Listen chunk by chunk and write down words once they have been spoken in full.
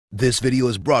This video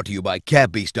is brought to you by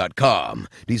CatBeast.com.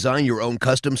 Design your own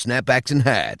custom snapbacks and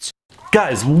hats.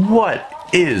 Guys, what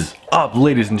is up,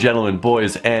 ladies and gentlemen,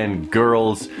 boys and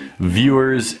girls,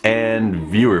 viewers and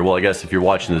viewer? Well, I guess if you're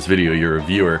watching this video, you're a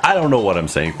viewer. I don't know what I'm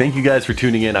saying. Thank you guys for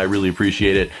tuning in. I really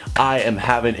appreciate it. I am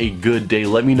having a good day.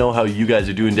 Let me know how you guys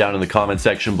are doing down in the comment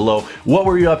section below. What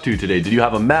were you up to today? Did you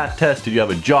have a math test? Did you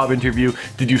have a job interview?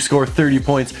 Did you score 30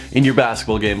 points in your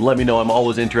basketball game? Let me know. I'm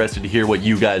always interested to hear what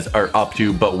you guys are up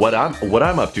to. But what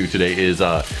I'm up to today is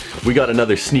we got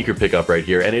another sneaker pickup right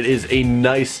here, and it is a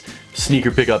nice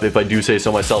sneaker pickup, if I do say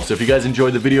so myself. So if you guys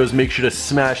enjoyed the videos, make sure to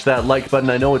smash that like button.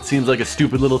 I know it seems like a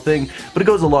stupid little thing, but it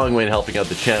goes a long way in helping out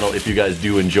the channel if you guys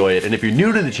do enjoy it. And if you're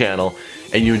new to the channel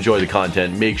and you enjoy the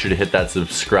content, make sure to hit that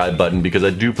subscribe button, because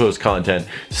I do post content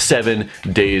 7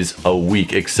 days a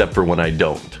week, except for when I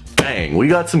don't. Bang, we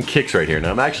got some kicks right here.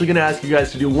 Now I'm actually going to ask you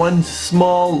guys to do one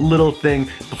small little thing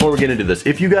before we get into this.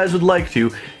 If you guys would like to,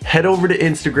 head over to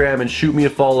Instagram and shoot me a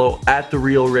follow at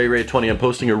 @TheRealRayRay20. I'm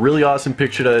posting a really awesome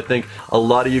picture that I think a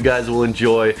lot of you guys will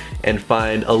enjoy and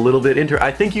find a little bit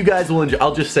I think you guys will enjoy.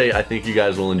 I'll just say I think you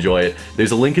guys will enjoy it.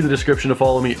 There's a link in the description to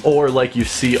follow me, or like you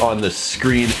see on the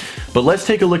screen. But let's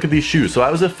take a look at these shoes. So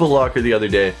I was at Footlocker the other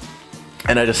day,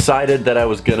 and I decided that I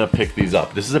was gonna pick these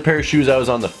up. This is a pair of shoes I was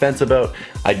on the fence about.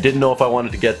 I didn't know if I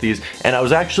wanted to get these, and I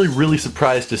was actually really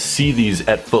surprised to see these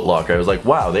at Footlocker. I was like,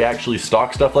 wow, they actually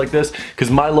stock stuff like this? Because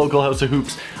my local House of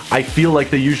Hoops, I feel like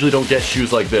they usually don't get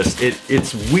shoes like this.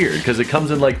 It's weird, because it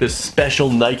comes in like this special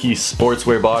Nike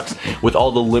sportswear box with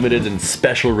all the limited and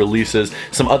special releases.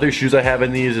 Some other shoes I have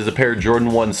in these is a pair of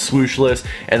Jordan 1 swooshless,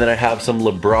 and then I have some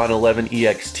LeBron 11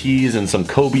 EXTs and some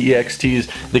Kobe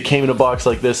EXTs that came in a box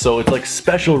like this. So it's like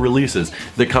special releases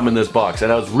that come in this box,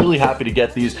 and I was really happy to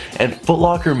get these. And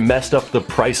Footlocker messed up the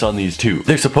price on these too.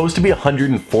 They're supposed to be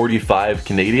 145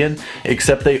 Canadian,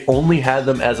 except they only had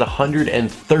them as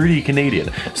 130 Canadian.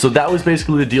 So that was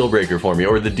basically the deal breaker for me,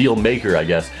 or the deal maker, I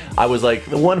guess. I was like,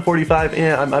 the 145,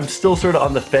 I'm still sort of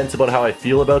on the fence about how I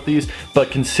feel about these, but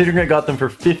considering I got them for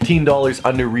 $15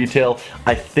 under retail,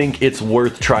 I think it's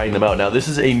worth trying them out. Now, this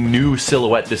is a new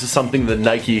silhouette. This is something that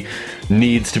Nike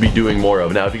needs to be doing more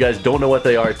of. Now, if you guys don't know what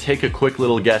they are, take a quick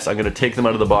little guess. I'm gonna take them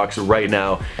out of the box right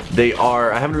now. They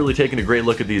are, I haven't really taken a great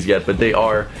look at these yet, but they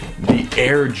are the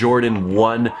Air Jordan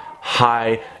 1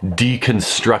 High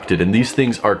deconstructed, and these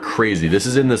things are crazy. This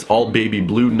is in this all baby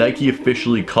blue. Nike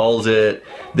officially calls it,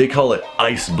 they call it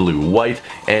ice blue, white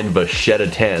and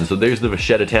vachetta tan. So there's the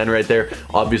vachetta tan right there.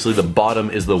 Obviously the bottom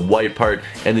is the white part,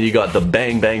 and then you got the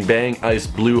bang bang bang ice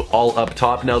blue all up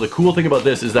top. Now the cool thing about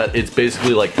this is that it's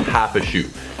basically like half a shoe.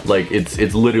 Like it's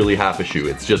literally half a shoe.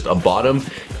 It's just a bottom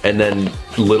and then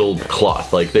little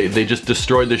cloth. Like they just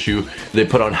destroyed the shoe. They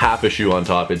put on half a shoe on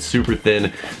top. It's super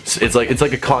thin. It's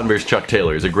like a Converse Chuck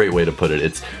Taylor is a great way to put it.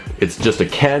 It's just a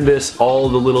canvas. All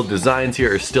the little designs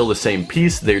here are still the same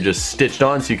piece. They're just stitched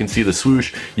on, so you can see the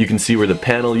swoosh. You can see where the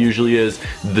panel usually is.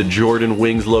 The Jordan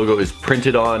Wings logo is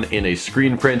printed on in a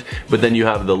screen print, but then you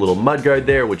have the little mudguard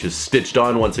there, which is stitched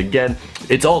on once again.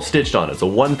 It's all stitched on. It's a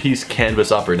one-piece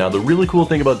canvas upper. Now the really cool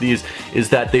thing about these is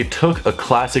that they took a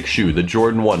classic shoe, the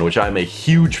Jordan 1, which I'm a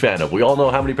huge fan of. We all know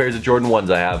how many pairs of Jordan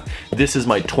 1s I have. This is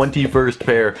my 21st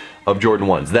pair of Jordan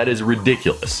 1s. That is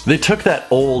ridiculous. They took that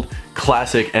old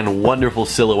classic and wonderful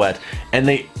silhouette and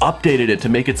they updated it to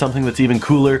make it something that's even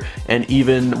cooler and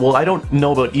even, well, I don't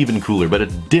know about even cooler, but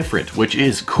it's different, which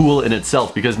is cool in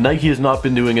itself, because Nike has not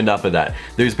been doing enough of that.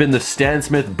 There's been the Stan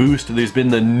Smith boost, there's been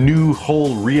the new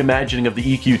whole reimagining of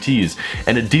the EQTs,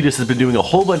 and Adidas has been doing a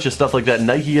whole bunch of stuff like that.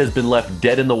 Nike has been left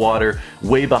dead in the water,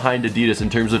 way behind Adidas in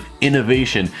terms of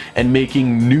innovation and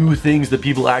making new things that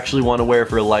people actually want to wear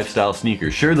for a lifestyle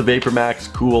sneaker. Sure, the Vapor Max,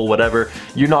 cool, whatever.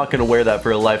 You're not going to wear that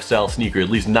for a lifestyle sneaker. At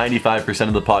least 95%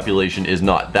 of the population is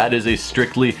not. That is a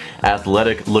strictly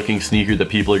athletic looking sneaker that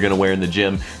people are going to wear in the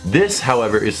gym. This,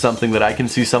 however, is something that I can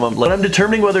see some of. When I'm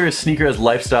determining whether a sneaker has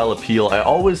lifestyle appeal, I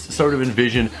always sort of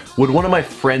envision, would one of my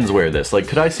friends wear this? Like,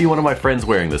 could I see one of my friends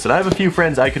wearing this? And I have a few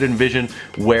friends I could envision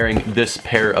wearing this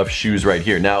pair of shoes right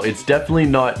here. Now, it's definitely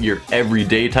not your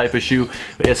everyday type of shoe.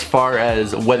 As far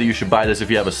as whether you should buy this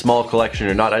if you have a small collection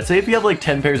or not, I'd say if you have like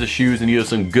 10 pairs of shoes and you have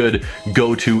some good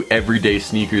go-to everyday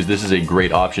sneakers, this is a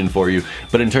great option for you.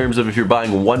 But in terms of if you're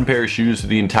buying one pair of shoes for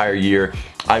the entire year,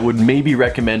 I would maybe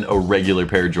recommend a regular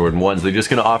pair of Jordan 1s. They're just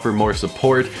going to offer more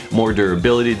support, more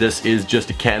durability. This is just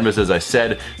a canvas, as I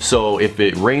said, so if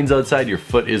it rains outside, your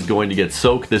foot is going to get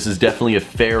soaked. This is definitely a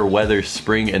fair weather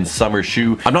spring and summer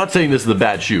shoe. I'm not saying this is a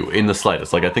bad shoe in the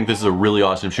slightest. Like, I think this is a really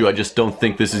awesome shoe. I just don't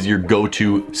think this is your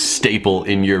go-to staple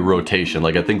in your rotation.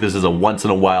 Like, I think this is a once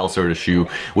in a while sort of shoe,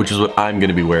 which is what I'm going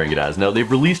to be wearing it as. Now, they've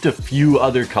released a few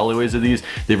other colorways of these.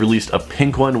 They've released a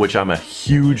pink one, which I'm a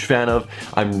huge fan of.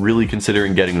 I'm really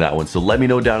considering getting that one. So let me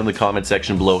know down in the comment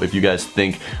section below if you guys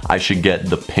think I should get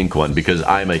the pink one, because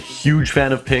I'm a huge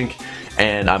fan of pink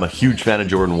and I'm a huge fan of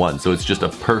Jordan 1, so it's just a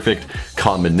perfect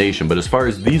combination. But as far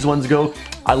as these ones go,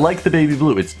 I like the baby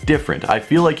blue. It's different. I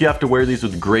feel like you have to wear these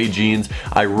with gray jeans.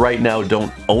 I right now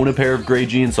don't own a pair of gray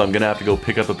jeans, so I'm gonna have to go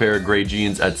pick up a pair of gray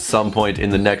jeans at some point in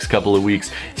the next couple of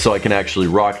weeks so I can actually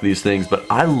rock these things. But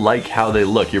I like how they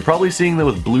look. You're probably seeing them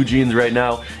with blue jeans right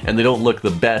now and they don't look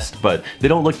the best, but they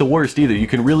don't look the worst either. You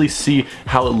can really see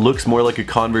how it looks more like a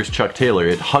Converse Chuck Taylor.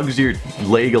 It hugs your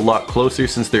leg a lot closer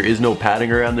since there is no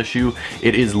padding around the shoe.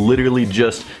 It is literally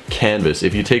just canvas.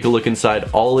 If you take a look inside,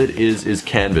 all it is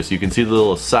canvas. You can see the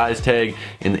little size tag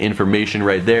and the information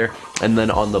right there, and then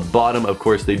on the bottom, of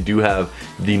course, they do have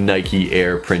the Nike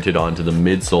Air printed onto the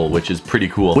midsole, which is pretty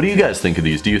cool. What do you guys think of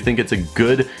these? Do you think it's a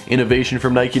good innovation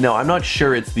from Nike? Now, I'm not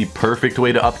sure it's the perfect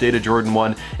way to update a Jordan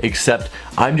 1, except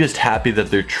I'm just happy that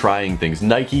they're trying things.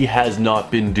 Nike has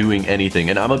not been doing anything,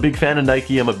 and I'm a big fan of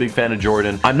Nike, I'm a big fan of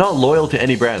Jordan. I'm not loyal to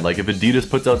any brand. Like, if Adidas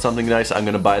puts out something nice, I'm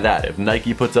gonna buy that. If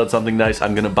Nike puts out something nice,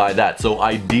 I'm gonna buy that. So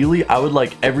ideally, I would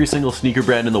like every single sneaker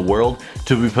brand in the world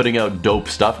to be putting out dope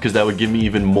stuff, because that would give me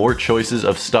even more choices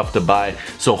of stuff to buy.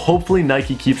 So hopefully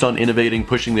Nike keeps on innovating,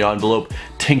 pushing the envelope,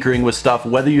 tinkering with stuff.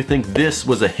 Whether you think this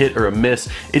was a hit or a miss,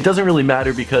 it doesn't really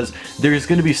matter, because there's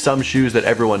going to be some shoes that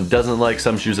everyone doesn't like,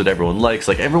 some shoes that everyone likes.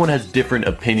 Like, everyone has different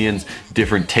opinions,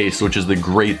 different tastes, which is the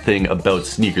great thing about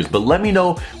sneakers. But let me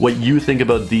know what you think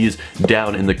about these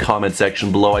down in the comment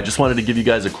section below. I just wanted to give you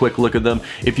guys a quick look at them.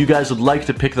 If you guys would like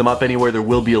to pick them up anywhere, there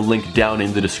will be a link down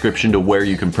in the description to where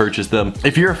you can purchase them.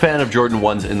 If you're a fan of Jordan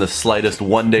 1s in the slightest,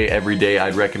 one day every day,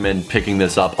 I'd recommend picking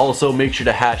this up. Also, make sure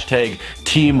to hashtag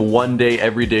team one day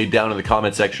every day down in the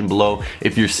comment section below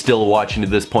if you're still watching to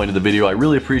this point of the video. I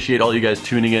really appreciate all you guys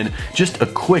tuning in. Just a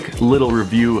quick little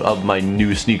review of my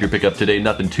new sneaker pickup today.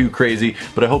 Nothing too crazy,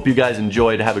 but I hope you guys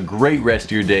enjoyed. Have a great rest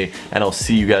of your day, and I'll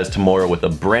see you guys tomorrow with a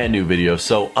brand new video.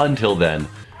 So until then,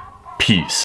 peace.